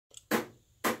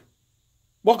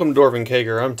Welcome to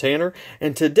Dwarvenkegger, I'm Tanner,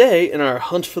 and today in our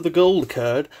hunt for the gold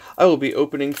card, I will be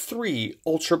opening 3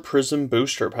 Ultra Prism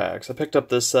booster packs. I picked up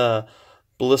this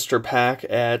Blister pack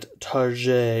at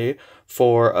Target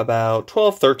for about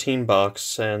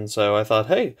 $12-13, and so I thought,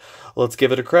 hey, let's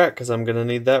give it a crack, because I'm going to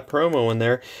need that promo in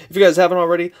there. If you guys haven't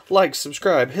already, like,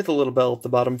 subscribe, hit the little bell at the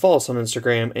bottom, follow us on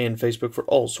Instagram and Facebook for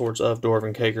all sorts of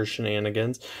Dwarvenkegger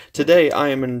shenanigans. Today, I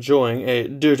am enjoying a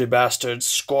Dirty Bastard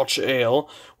Scotch Ale,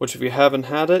 which if you haven't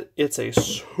had it, it's a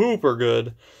super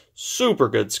good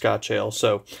Scotch Ale,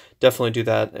 so definitely do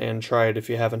that and try it if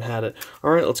you haven't had it.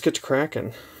 Alright, let's get to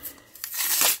cracking.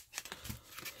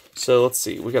 So let's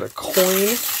see, we got a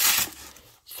coin,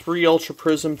 3 Ultra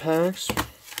Prism packs.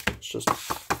 It's just...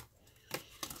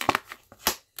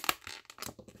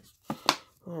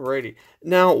 Alrighty.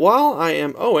 Now, while I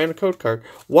am... Oh, and a code card.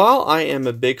 While I am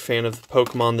a big fan of the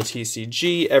Pokemon, the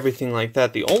TCG, everything like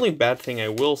that, the only bad thing I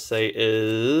will say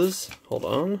is... Hold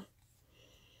on.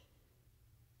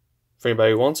 For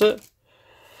anybody who wants it.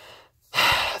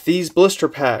 These blister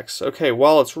packs. Okay,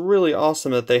 while it's really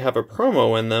awesome that they have a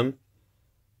promo in them,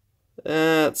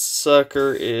 that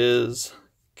sucker is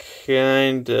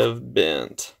kind of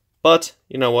bent. But,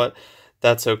 you know what?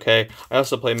 That's okay. I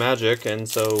also play Magic, and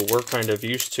so we're kind of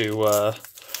used to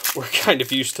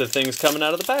things coming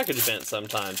out of the package bent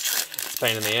sometimes. It's a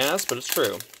pain in the ass, but it's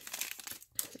true.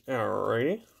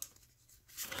 Alrighty.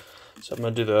 So I'm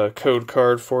going to do the code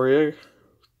card for you.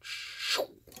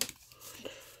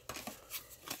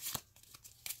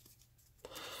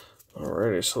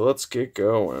 Alrighty, so let's get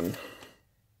going.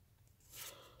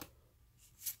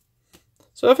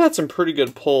 So I've had some pretty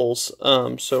good pulls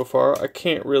so far. I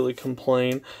can't really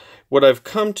complain. What I've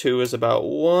come to is about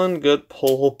 1 good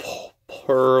pull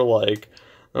per, like,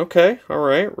 okay,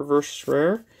 alright, reverse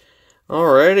rare.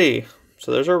 Alrighty,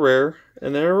 so there's our rare,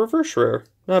 and then a reverse rare.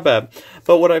 Not bad.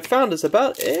 But what I've found is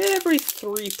about every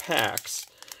 3 packs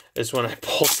is when I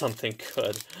pull something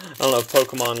good. I don't know if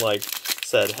Pokemon, like,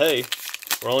 said, hey,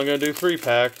 we're only going to do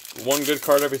 3-pack, 1 good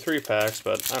card every 3 packs,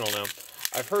 but I don't know.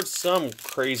 I've heard some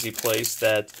crazy place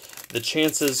that the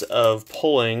chances of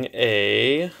pulling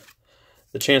a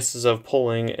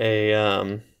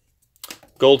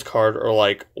gold card are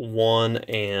like 1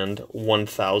 in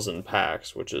 1,000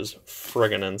 packs, which is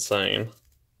friggin' insane.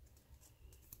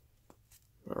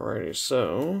 Alrighty,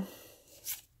 so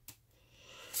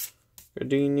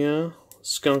Gardenia,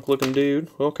 skunk looking dude.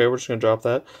 Okay, we're just gonna drop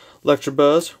that.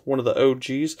 Electabuzz, one of the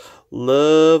OGs.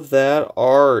 Love that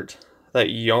art. That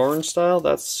yarn style,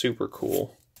 that's super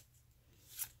cool.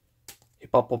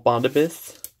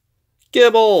 Hippopotamos.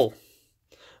 Gibble!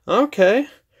 Okay.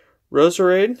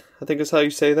 Roserade, I think is how you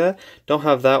say that. Don't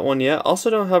have that one yet. Also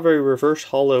don't have a reverse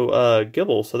hollow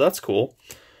Gibble, so that's cool.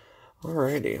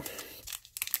 Alrighty.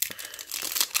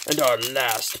 And our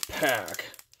last pack.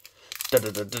 Let's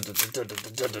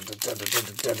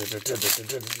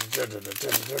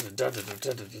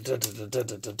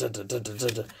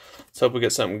hope we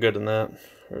get something good in that.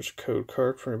 There's a code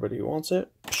card for anybody who wants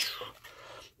it.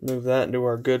 Move that into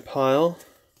our good pile.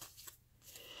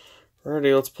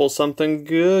 Alrighty, let's pull something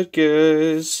good,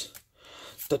 guys.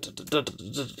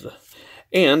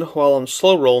 And while I'm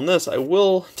slow rolling this, I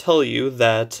will tell you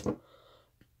that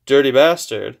Dirty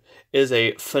Bastard is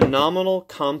a phenomenal,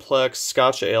 complex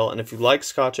Scotch ale, and if you like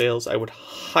Scotch ales, I would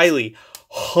highly,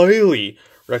 highly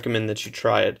recommend that you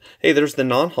try it. Hey, there's the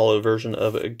non-hollow version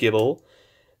of a Gibble.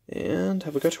 And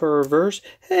have we got to our reverse?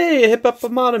 Hey, a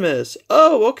Hippopotamus!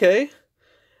 Oh, okay.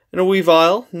 And a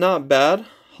Weavile, not bad.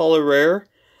 Hollow rare.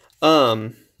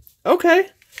 Okay.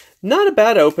 Not a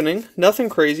bad opening. Nothing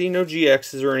crazy, no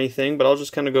GXs or anything, but I'll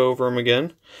just kind of go over them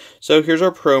again. So here's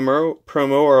our promo,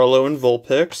 our Alolan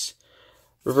Vulpix.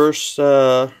 Reverse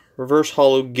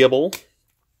hollow Gibble,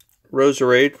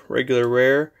 Roserade, regular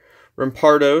rare,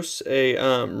 Rampardos, a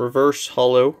reverse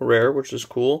hollow rare, which is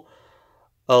cool.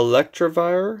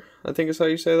 Electivire, I think is how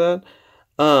you say that.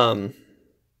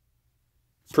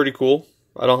 Pretty cool.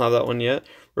 I don't have that one yet.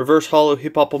 Reverse hollow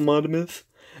Hippopotamus,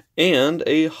 and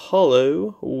a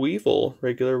hollow Weevil,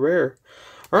 regular rare.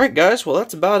 Alright guys, well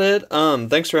that's about it.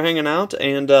 Thanks for hanging out,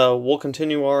 and we'll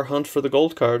continue our hunt for the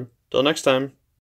gold card. Till next time.